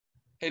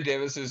Hey,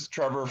 Davis, this is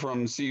Trevor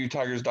from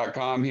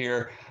CUTigers.com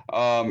here.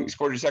 You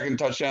scored your second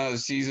touchdown of the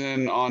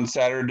season on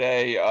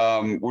Saturday.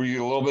 Were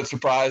you a little bit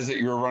surprised that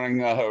you were running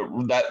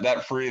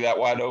that free, that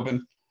wide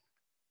open?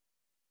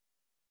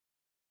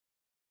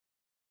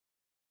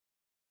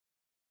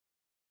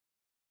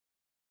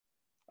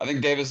 I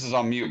think Davis is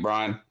on mute,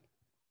 Brian.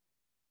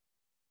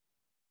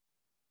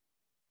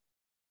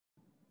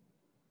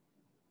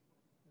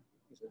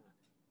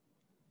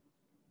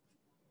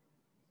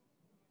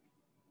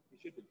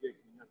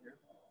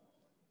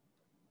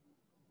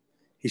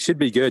 He should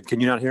be good. Can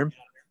you not hear him?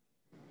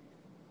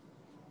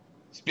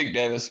 Speak,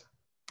 Davis.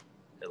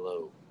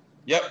 Hello.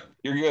 Yep,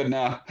 you're good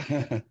now.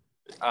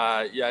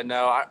 Yeah,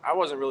 no, I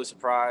wasn't really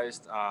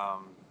surprised.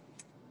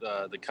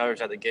 The coverage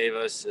that they gave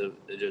us, it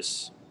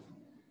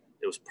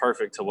was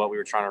perfect to what we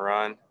were trying to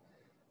run.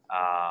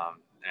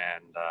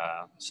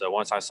 So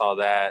once I saw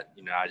that,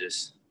 I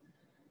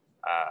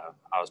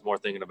was more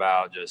thinking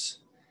about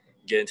just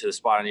getting to the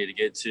spot I needed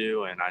to get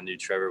to, and I knew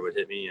Trevor would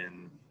hit me,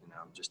 and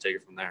just take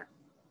it from there.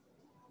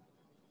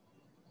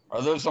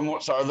 Are those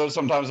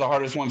sometimes the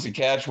hardest ones to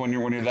catch when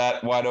you're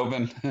that wide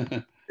open?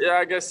 Yeah,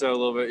 I guess so, a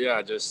little bit.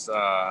 Yeah, just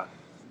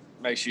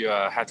makes you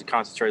have to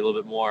concentrate a little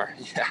bit more.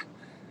 Yeah.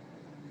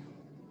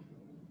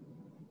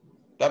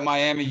 That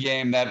Miami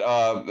game, that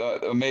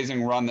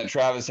amazing run that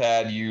Travis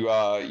had, you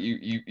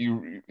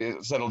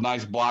set a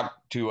nice block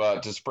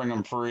to spring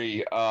them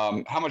free.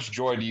 How much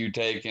joy do you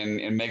take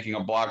in making a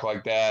block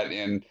like that,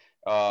 and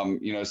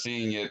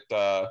seeing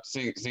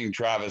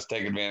Travis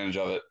take advantage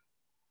of it?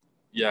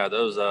 Yeah,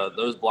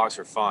 those blocks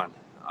are fun.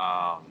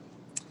 I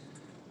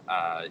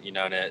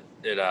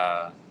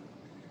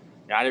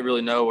didn't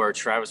really know where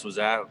Travis was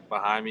at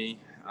behind me,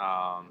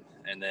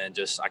 and then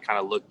I kind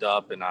of looked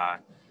up and I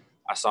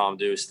saw him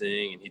do his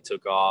thing, and he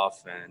took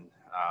off, and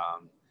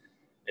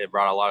it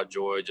brought a lot of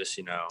joy.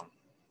 The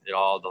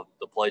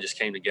play just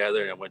came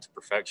together and it went to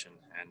perfection,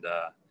 and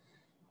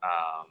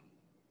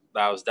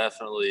that was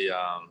definitely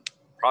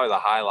probably the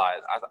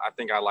highlight. I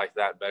think I like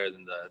that better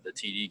than the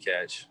TD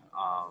catch,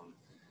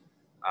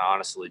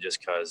 honestly, just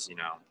because it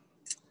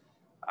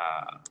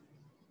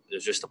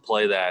was just a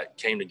play that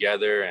came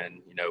together,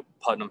 and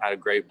Putnam had a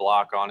great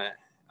block on it,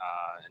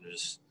 and it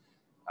was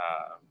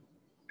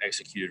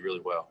executed really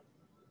well.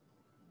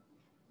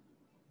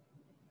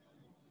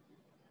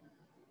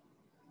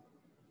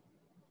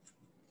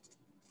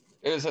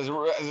 Has it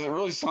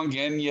really sunk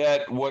in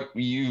yet what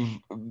you've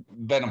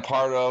been a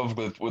part of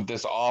with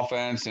this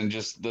offense and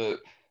just the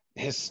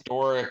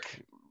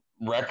historic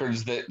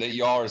records that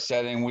y'all are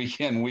setting week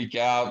in, week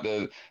out,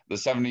 the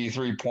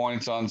 73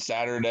 points on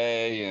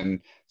Saturday and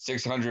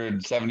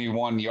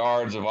 671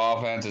 yards of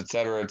offense, et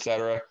cetera, et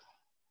cetera?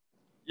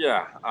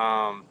 Yeah.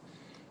 I'm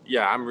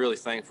really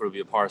thankful to be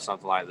a part of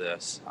something like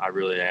this. I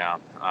really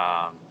am.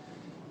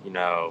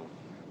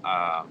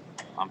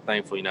 I'm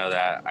thankful,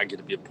 that I get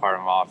to be a part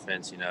of an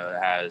offense,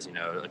 that has,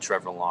 a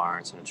Trevor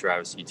Lawrence and a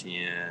Travis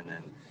Etienne,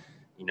 and,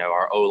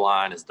 our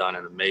O-line has done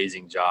an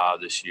amazing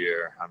job this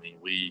year. I mean,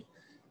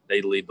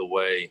 they lead the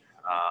way,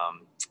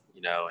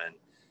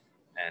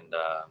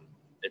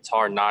 it's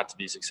hard not to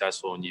be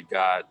successful when you've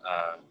got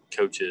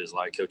coaches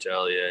like Coach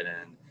Elliott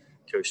and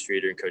Coach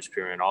Streeter and Coach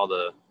Pierre and all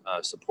the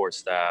support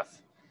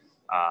staff.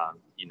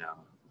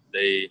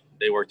 They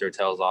work their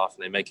tails off,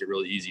 and they make it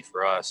really easy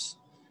for us.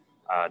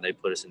 They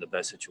put us in the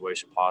best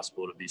situation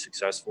possible to be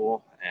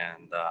successful,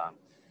 and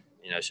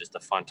it's just a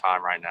fun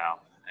time right now,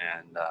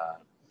 and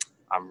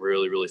I'm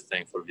really, really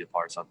thankful to be a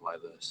part of something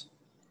like this.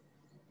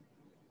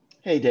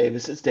 Hey,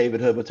 Davis, it's David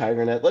Hood with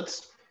TigerNet.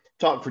 Let's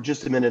talk for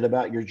just a minute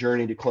about your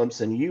journey to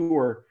Clemson. You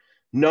were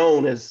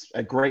known as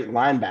a great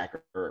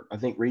linebacker, I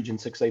think Region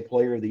 6A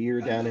Player of the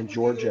Year down in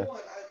Georgia.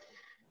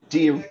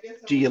 Do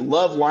you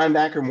love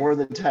linebacker more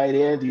than tight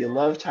end? Do you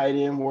love tight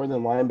end more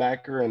than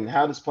linebacker? And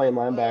how does playing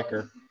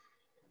linebacker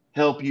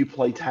help you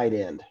play tight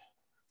end?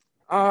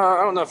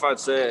 I don't know if I'd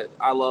say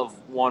I love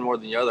one more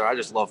than the other. I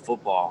just love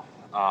football.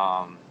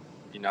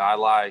 I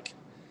like,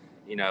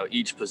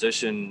 each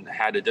position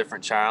had a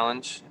different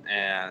challenge,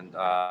 and,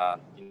 I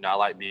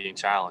like being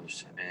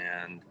challenged.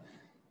 And,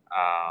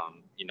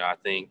 I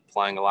think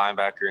playing a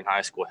linebacker in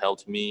high school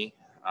helped me,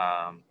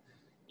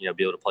 be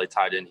able to play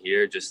tight end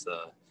here, just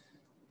the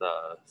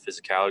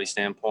physicality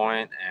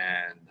standpoint,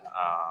 and,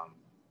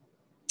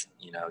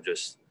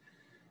 just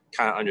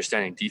kind of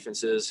understanding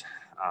defenses.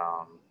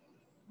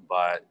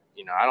 But,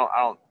 I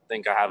don't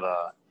think I have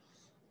a,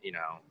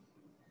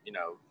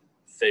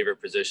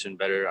 favorite position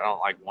better. I don't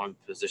like one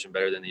position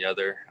better than the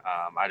other.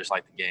 I just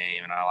like the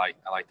game, and I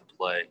like to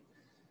play.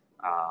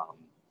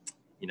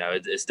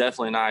 It's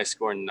definitely nice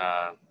scoring,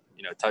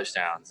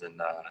 touchdowns,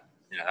 and,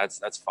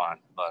 that's fun.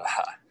 But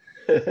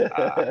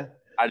I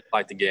just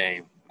like the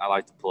game. I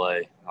like to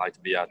play. I like to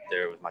be out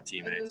there with my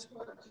teammates.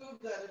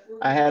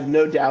 I have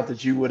no doubt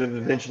that you would have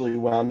eventually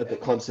wound up at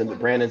Clemson, but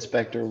Brandon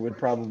Spector would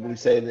probably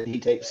say that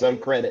he takes some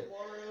credit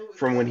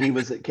from when he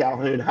was at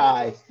Calhoun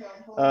High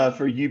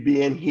for you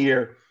being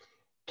here.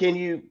 Can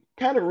you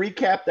kind of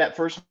recap that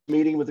first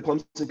meeting with the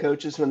Clemson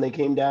coaches when they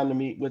came down to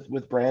meet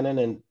with Brandon,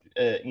 and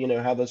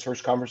how those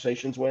first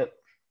conversations went?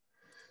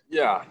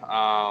 Yeah.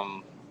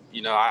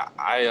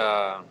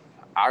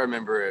 I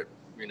remember it,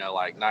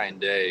 like night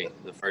and day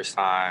the first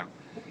time.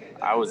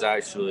 I was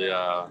actually,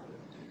 I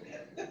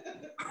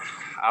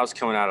was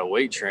coming out of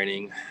weight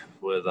training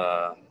with,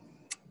 my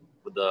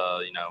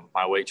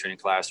weight training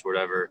class or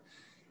whatever.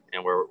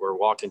 And we're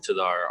walking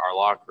to our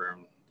locker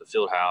room, the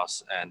field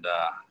house. And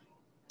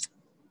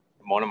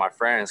one of my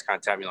friends kind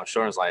of tapped me on the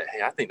shoulder and was like,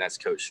 "Hey, I think that's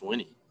Coach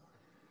Swinney."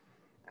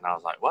 And I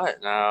was like, "What?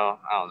 No,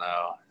 I don't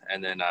know."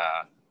 And then,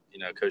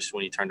 Coach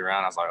Swinney turned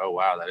around. I was like, "Oh,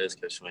 wow, that is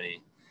Coach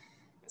Swinney."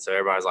 And so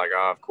everybody's like,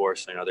 "Oh, of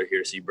course, they're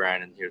here to see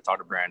Brandon, here to talk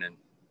to Brandon."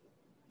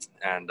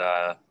 And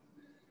I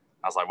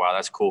was like, "Wow,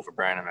 that's cool for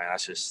Brandon, man.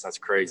 That's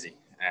crazy."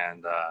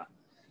 And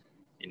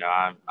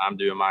I'm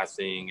doing my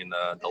thing in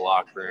the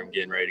locker room,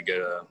 getting ready to go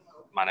to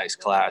my next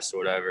class or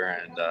whatever.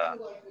 And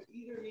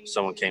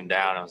someone came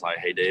down and was like,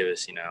 "Hey,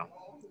 Davis,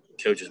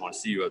 coaches want to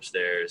see you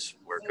upstairs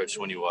where Coach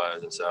Swinney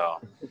was." And so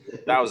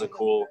that was a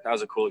cool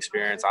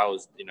experience. I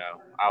was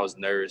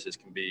nervous as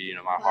can be.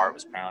 My heart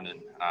was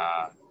pounding.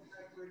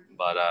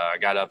 But I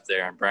got up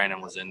there and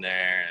Brandon was in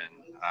there and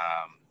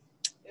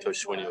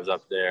Coach Swinney was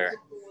up there.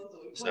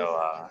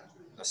 So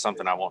that's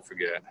something I won't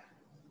forget.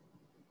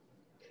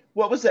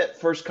 What was that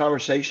first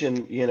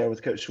conversation,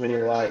 with Coach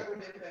Swinney like?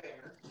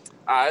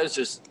 I was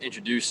just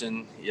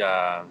introducing.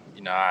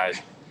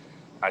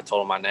 I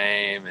told him my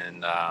name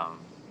and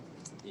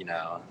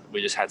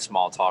we just had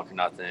small talk or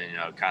nothing.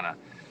 Kind of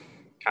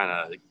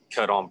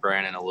cut on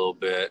Brandon a little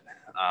bit.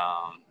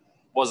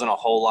 Wasn't a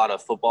whole lot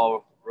of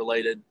football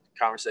related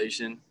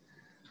conversation.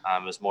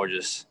 It was more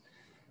just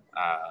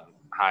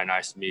hi,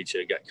 nice to meet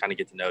you, get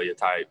to know you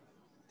type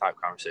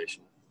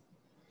conversation.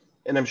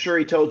 And I'm sure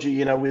he told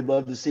you, we'd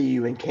love to see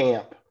you in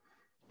camp.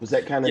 Was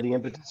that kind of the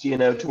impetus,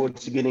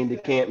 towards getting to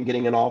camp and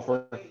getting an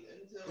offer?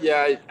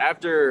 Yeah,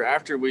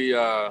 after we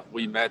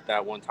met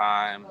that one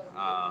time,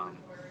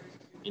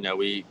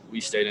 we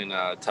stayed in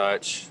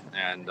touch,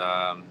 and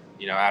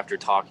after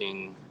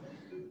talking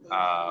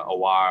a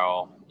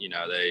while,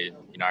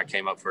 I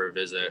came up for a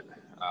visit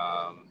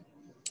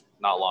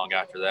not long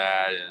after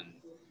that,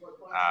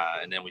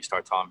 and then we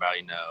started talking about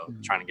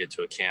trying to get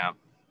to a camp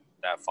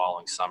that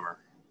following summer.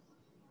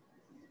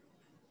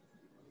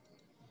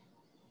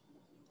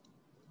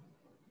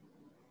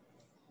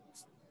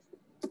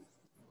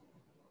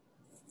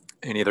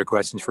 Any other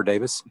questions for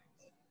Davis?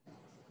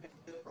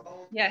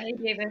 Yeah. Hey,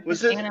 Davis.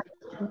 Was it? Anna,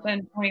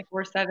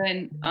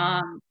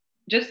 24/7.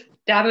 Just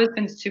Dabo's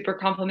been super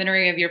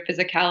complimentary of your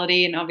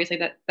physicality, and obviously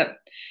that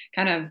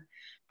kind of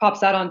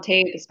pops out on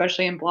tape,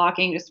 especially in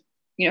blocking. Just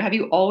have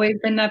you always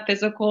been that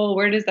physical?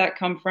 Where does that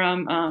come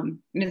from? And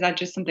is that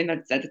just something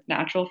that's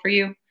natural for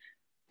you?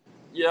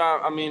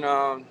 Yeah, I mean,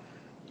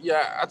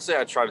 I'd say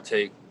I try to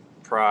take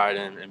pride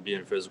in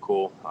being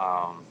physical.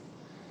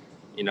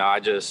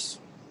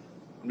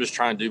 I'm just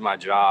trying to do my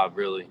job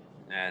really,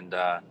 and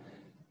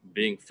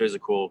being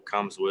physical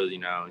comes with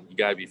you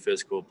got to be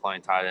physical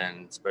playing tight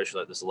end, especially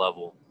at this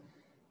level.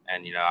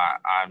 And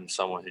I'm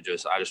someone who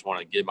I just want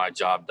to get my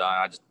job done.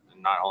 I just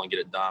not only get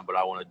it done, but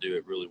I want to do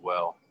it really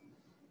well.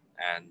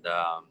 And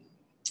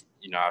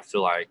I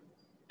feel like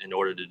in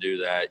order to do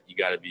that, you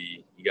got to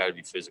be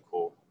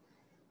physical.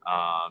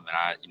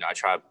 And I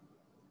try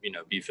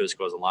be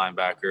physical as a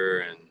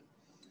linebacker, and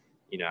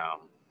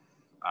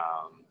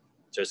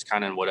just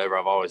kind of whatever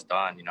I've always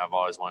done. I've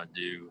always wanted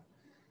to do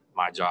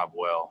my job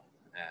well.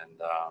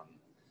 And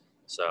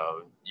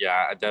so,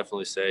 yeah, I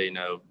definitely say, in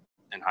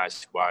high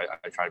school,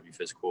 I try to be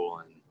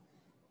physical.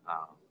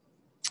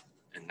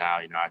 And now,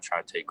 I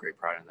try to take great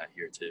pride in that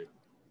here too.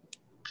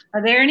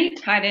 Are there any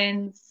tight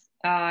ends,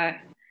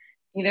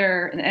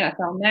 either in the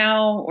NFL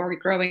now or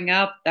growing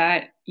up,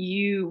 that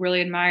you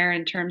really admire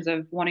in terms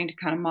of wanting to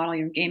kind of model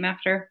your game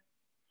after?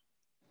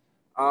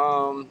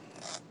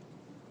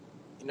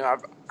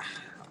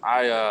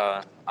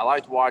 I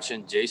liked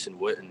watching Jason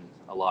Witten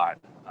a lot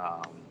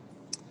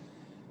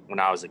when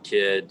I was a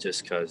kid,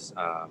 just because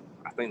I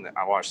think that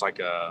I watched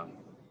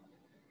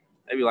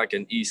maybe like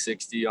an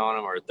E60 on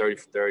him or a 30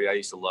 for 30. I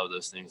used to love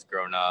those things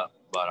growing up,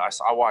 but I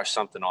watched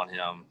something on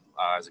him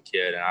as a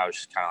kid, and I was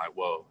just kind of like,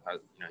 whoa,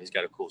 he's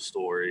got a cool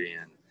story,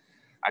 and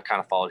I kind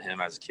of followed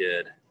him as a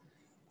kid.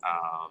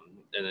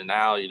 And then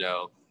now,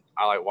 I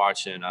like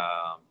watching,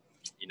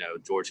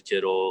 George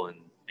Kittle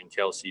and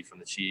Kelsey from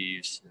the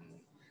Chiefs and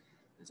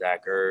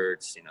Zach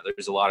Ertz.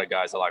 There's a lot of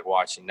guys I like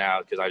watching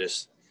now because I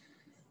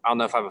don't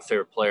know if I have a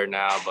favorite player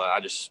now, but I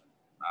just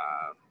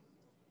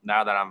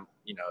now that I'm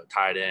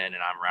tight end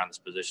and I'm around this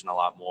position a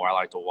lot more, I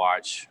like to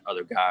watch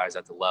other guys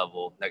at the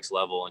next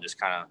level, and just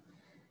kind of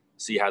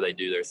see how they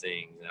do their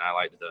things. And I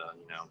like to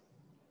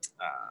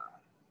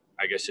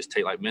I guess just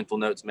take like mental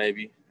notes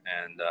maybe,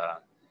 and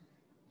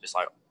just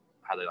like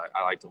how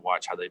I like to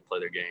watch how they play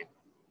their game.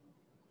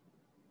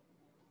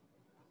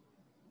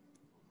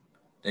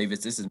 Davis,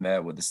 this is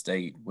Matt with the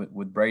State.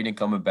 With Braden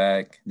coming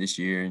back this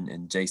year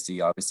and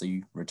JC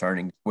obviously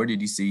returning, where did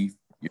you see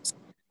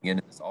yourself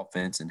in this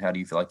offense, and how do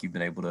you feel like you've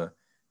been able to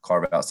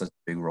carve out such a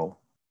big role?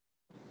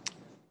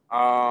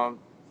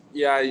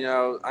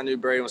 Yeah, I knew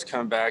Braden was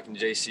coming back and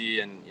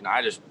JC, and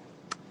I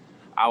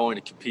I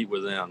wanted to compete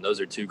with them. Those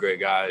are two great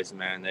guys,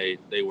 man.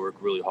 They work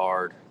really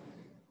hard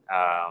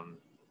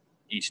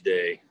each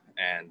day.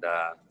 And,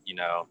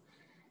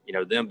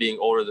 them being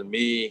older than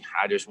me,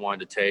 I just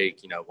wanted to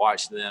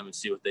watch them and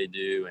see what they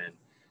do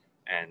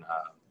and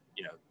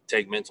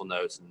take mental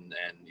notes and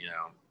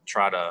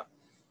try to,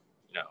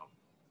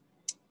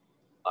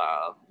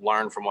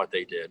 learn from what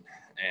they did.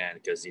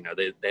 And because,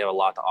 they have a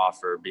lot to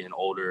offer being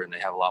older and they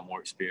have a lot more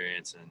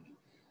experience. And,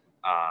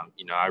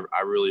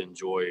 I really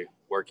enjoy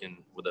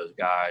working with those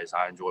guys.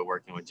 I enjoy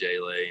working with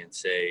Jayle and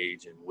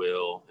Sage and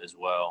Will as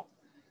well.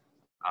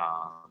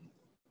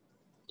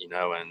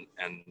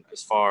 And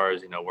as far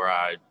as, where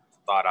I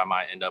thought I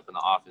might end up in the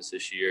office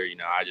this year,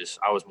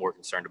 I was more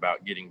concerned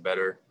about getting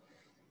better.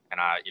 And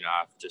I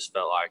just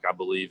felt like I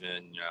believe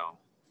in,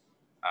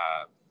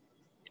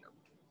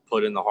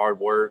 put in the hard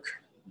work,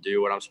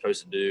 do what I'm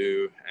supposed to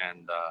do.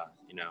 And,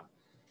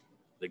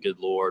 the good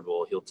Lord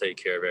he'll take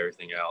care of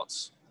everything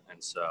else.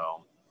 And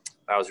so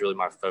that was really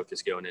my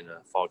focus going into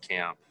fall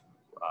camp,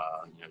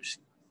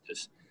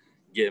 just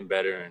getting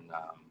better and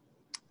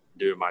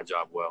doing my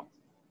job well.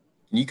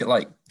 You could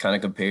kind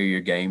of compare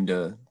your game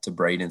to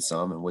Braden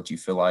some and what you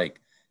feel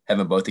like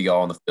having both of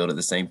y'all on the field at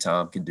the same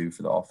time can do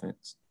for the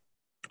offense.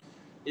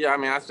 Yeah, I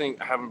mean, I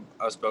think having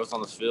us both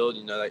on the field,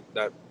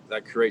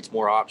 that creates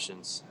more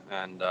options.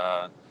 And,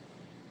 I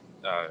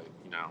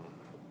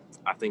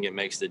think it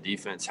makes the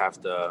defense have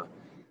to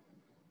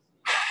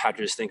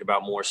just think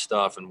about more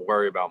stuff and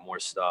worry about more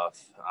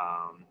stuff.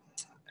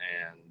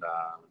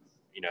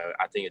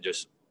 I think it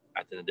just,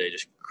 at the end of the day,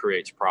 just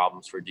creates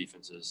problems for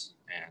defenses.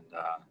 And,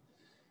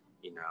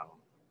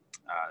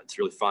 it's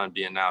really fun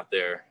being out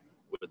there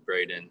with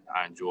Braden.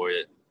 I enjoy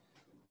it.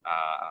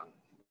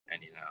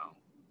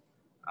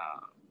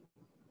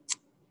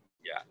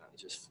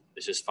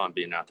 It's just fun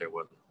being out there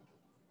with him.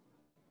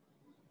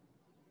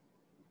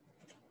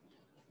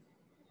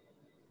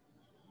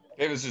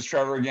 Hey, this is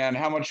Trevor again.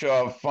 How much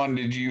fun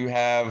did you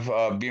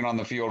have being on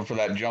the field for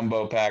that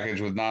jumbo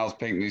package with Niles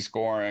Pinckney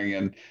scoring?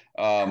 And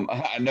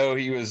I know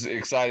he was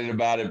excited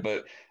about it,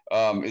 but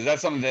is that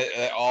something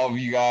that all of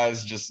you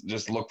guys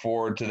just look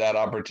forward to that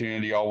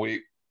opportunity all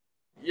week?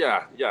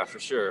 Yeah, for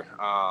sure.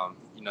 I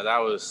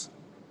was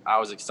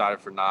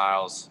excited for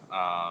Niles.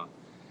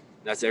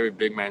 That's every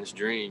big man's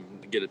dream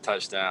to get a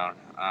touchdown.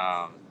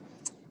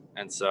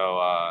 And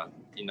so,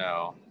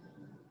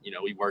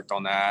 we worked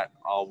on that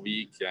all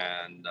week,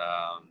 and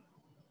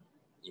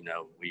we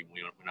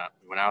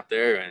went out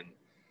there and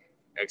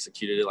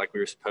executed it like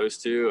we were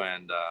supposed to,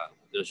 and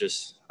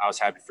I was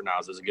happy for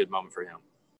Niles. It was a good moment for him.